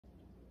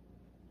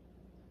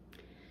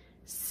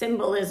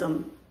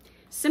Symbolism.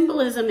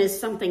 Symbolism is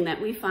something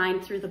that we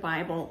find through the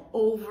Bible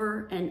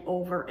over and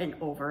over and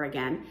over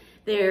again.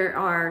 There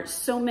are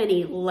so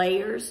many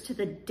layers to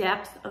the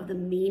depth of the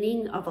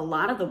meaning of a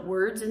lot of the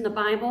words in the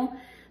Bible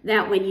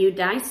that when you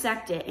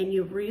dissect it and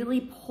you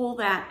really pull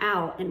that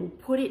out and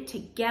put it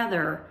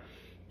together,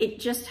 it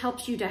just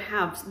helps you to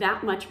have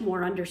that much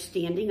more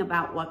understanding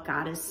about what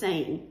God is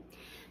saying.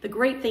 The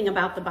great thing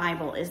about the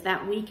Bible is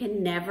that we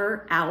can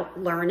never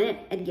outlearn it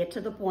and get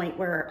to the point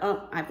where,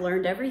 oh, I've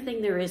learned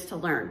everything there is to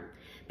learn,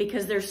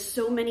 because there's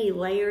so many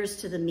layers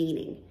to the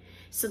meaning.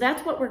 So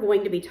that's what we're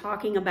going to be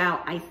talking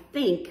about, I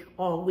think,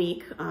 all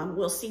week.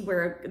 We'll see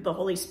where the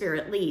Holy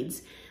Spirit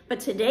leads. But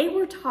today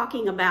we're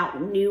talking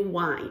about new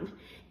wine.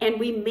 And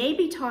we may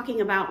be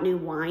talking about new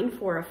wine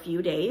for a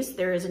few days.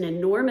 There is an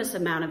enormous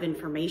amount of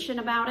information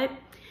about it.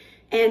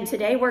 And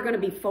today we're going to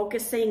be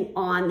focusing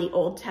on the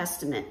Old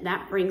Testament.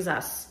 That brings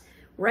us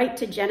right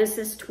to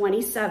Genesis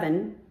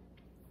 27,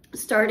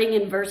 starting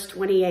in verse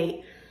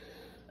 28.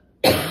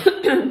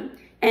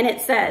 And it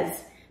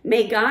says,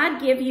 "May God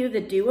give you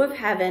the dew of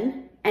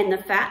heaven and the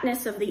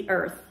fatness of the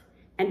earth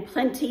and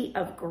plenty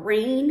of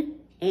grain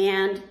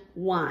and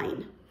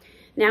wine."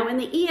 Now in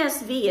the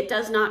ESV, it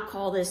does not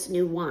call this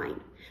new wine.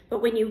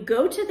 But when you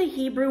go to the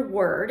Hebrew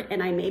word,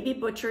 and I may be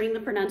butchering the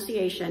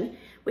pronunciation,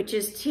 which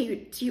is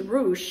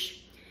tirush,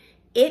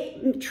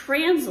 it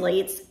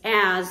translates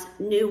as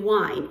new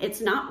wine. It's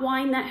not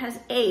wine that has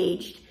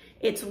aged.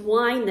 It's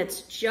wine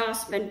that's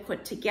just been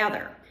put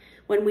together.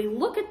 When we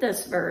look at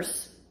this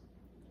verse,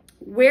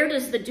 where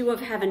does the dew of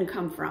heaven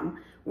come from?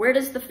 Where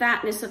does the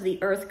fatness of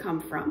the earth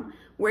come from?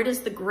 Where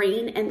does the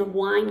grain and the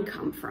wine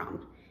come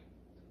from?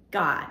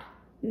 God.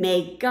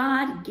 May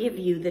God give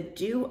you the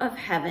dew of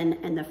heaven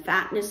and the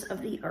fatness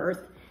of the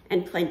earth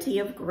and plenty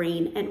of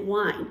grain and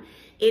wine.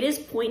 It is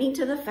pointing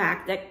to the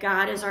fact that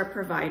God is our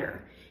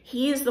provider.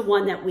 He is the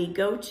one that we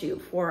go to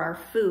for our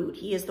food.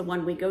 He is the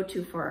one we go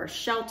to for our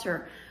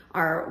shelter,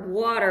 our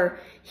water.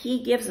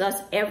 He gives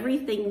us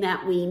everything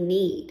that we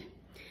need.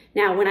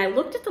 Now, when I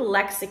looked at the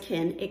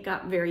lexicon, it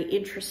got very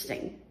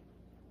interesting.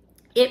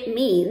 It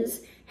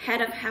means head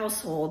of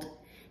household,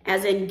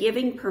 as in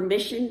giving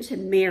permission to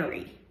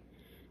marry.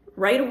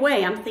 Right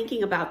away, I'm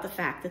thinking about the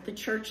fact that the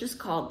church is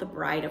called the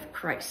bride of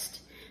Christ.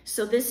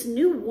 So this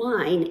new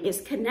wine is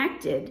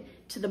connected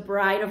to the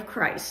bride of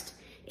Christ.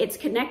 It's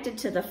connected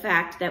to the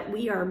fact that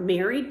we are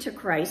married to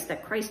Christ,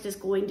 that Christ is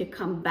going to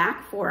come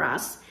back for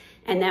us,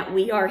 and that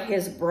we are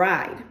his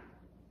bride.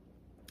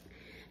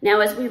 Now,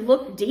 as we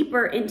look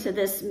deeper into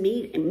this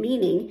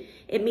meaning,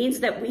 it means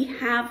that we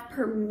have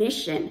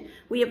permission.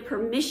 We have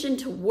permission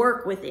to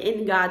work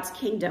within God's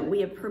kingdom.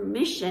 We have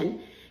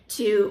permission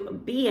to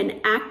be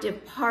an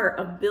active part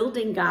of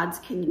building God's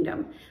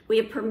kingdom. We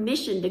have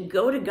permission to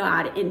go to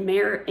God in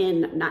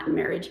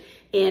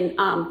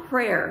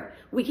prayer.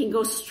 We can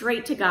go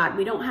straight to God.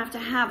 We don't have to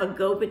have a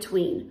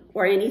go-between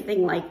or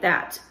anything like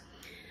that.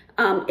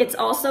 It's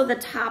also the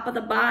top of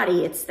the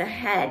body. It's the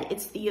head.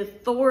 It's the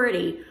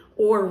authority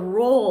or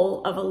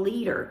role of a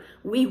leader.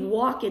 We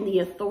walk in the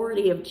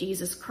authority of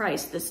Jesus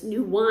Christ. This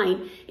new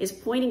wine is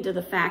pointing to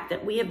the fact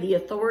that we have the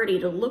authority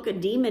to look a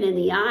demon in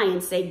the eye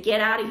and say,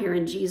 get out of here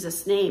in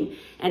Jesus' name.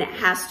 And it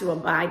has to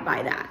abide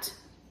by that.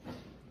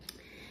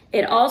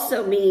 It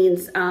also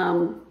means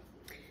a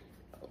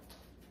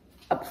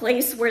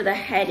place where the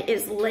head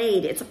is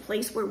laid. It's a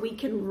place where we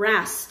can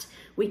rest.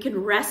 We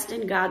can rest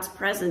in God's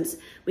presence.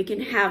 We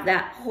can have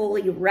that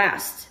holy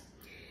rest.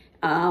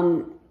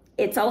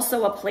 It's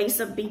also a place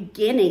of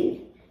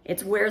beginning.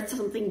 It's where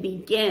something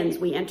begins.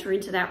 We enter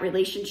into that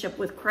relationship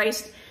with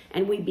Christ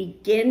and we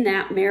begin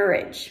that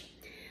marriage.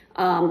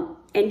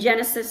 In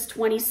Genesis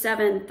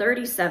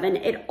 27:37,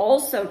 it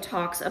also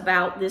talks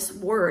about this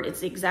word.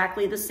 It's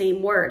exactly the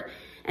same word.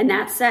 And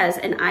that says,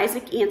 "And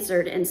Isaac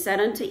answered and said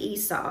unto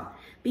Esau,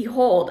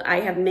 Behold, I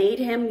have made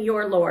him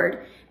your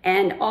Lord,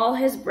 and all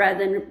his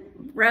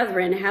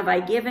brethren have I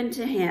given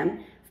to him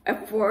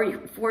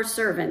for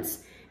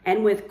servants.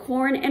 And with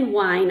corn and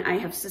wine I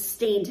have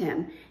sustained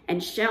him,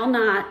 and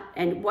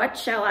what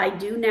shall I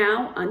do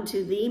now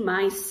unto thee,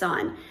 my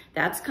son?"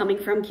 That's coming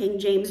from King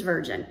James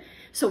Version.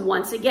 So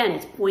once again,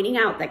 it's pointing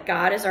out that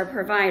God is our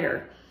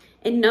provider.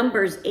 In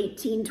Numbers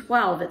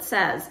 18:12, it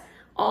says,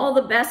 "All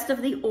the best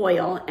of the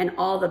oil and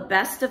all the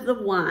best of the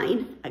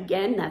wine,"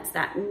 again, that's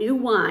that new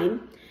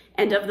wine,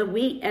 "and of the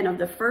wheat and of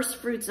the first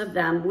fruits of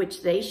them,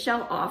 which they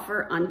shall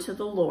offer unto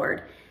the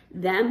Lord,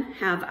 them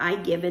have I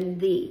given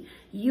thee."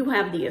 You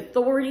have the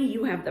authority,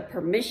 you have the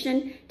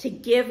permission to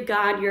give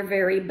God your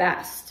very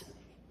best.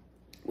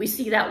 We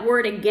see that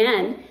word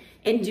again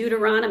in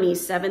Deuteronomy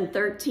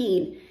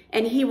 7:13.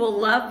 "And he will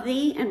love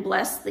thee and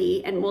bless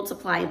thee and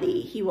multiply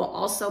thee. He will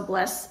also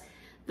bless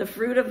the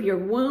fruit of your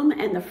womb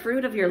and the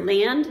fruit of your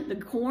land, the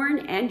corn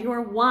and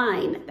your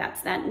wine."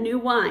 That's that new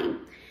wine.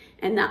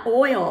 "And the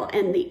oil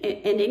and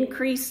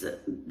increase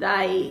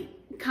thy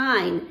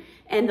kine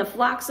and the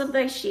flocks of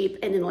thy sheep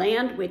in the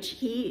land which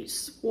he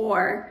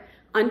swore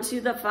unto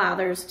the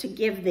fathers to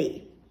give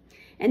thee."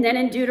 And then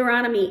in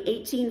Deuteronomy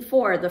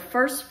 18:4, the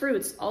first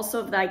fruits also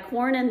of thy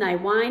corn and thy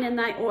wine and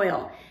thy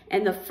oil,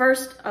 and the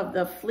first of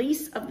the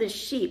fleece of the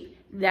sheep,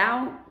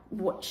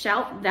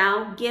 shalt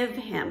thou give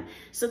him.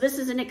 So this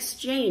is an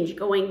exchange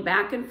going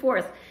back and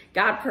forth.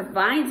 God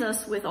provides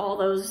us with all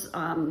those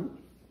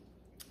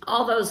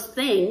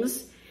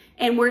things,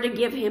 and we're to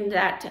give him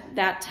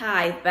that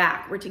tithe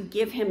back. We're to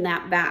give him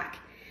that back.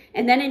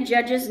 And then in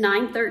Judges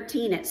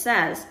 9:13 it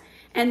says,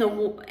 and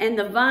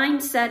the vine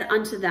said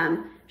unto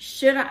them,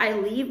 should I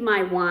leave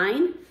my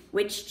wine,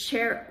 which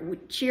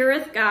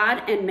cheereth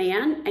God and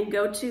man, and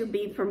go to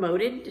be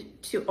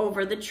promoted to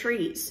over the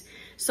trees?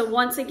 So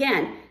once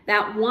again,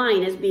 that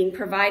wine is being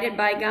provided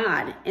by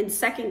God. In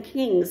 2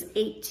 Kings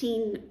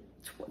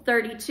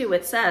 18:32,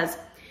 it says,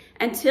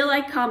 until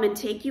I come and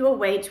take you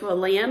away to a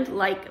land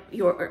like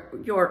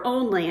your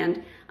own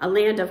land, a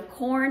land of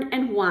corn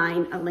and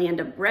wine, a land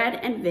of bread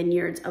and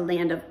vineyards, a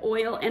land of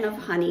oil and of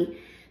honey,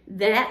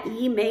 that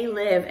ye may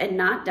live and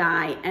not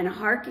die, and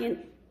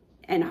hearken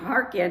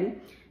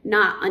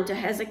not unto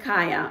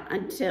Hezekiah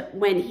until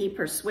when he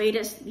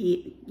persuadeth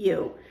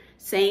you,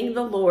 saying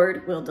the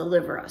Lord will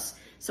deliver us.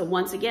 So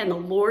once again, the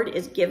Lord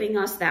is giving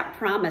us that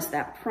promise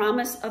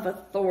of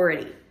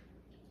authority.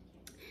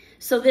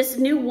 So this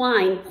new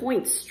wine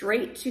points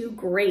straight to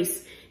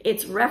grace.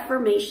 It's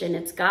reformation.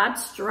 It's God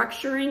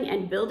structuring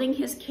and building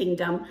his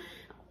kingdom,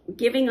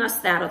 giving us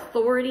that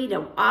authority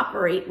to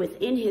operate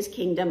within his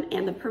kingdom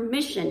and the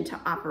permission to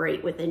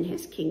operate within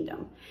his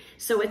kingdom.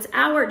 So it's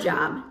our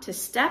job to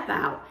step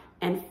out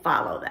and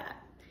follow that.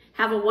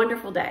 Have a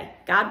wonderful day.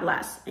 God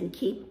bless, and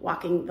keep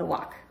walking the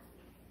walk.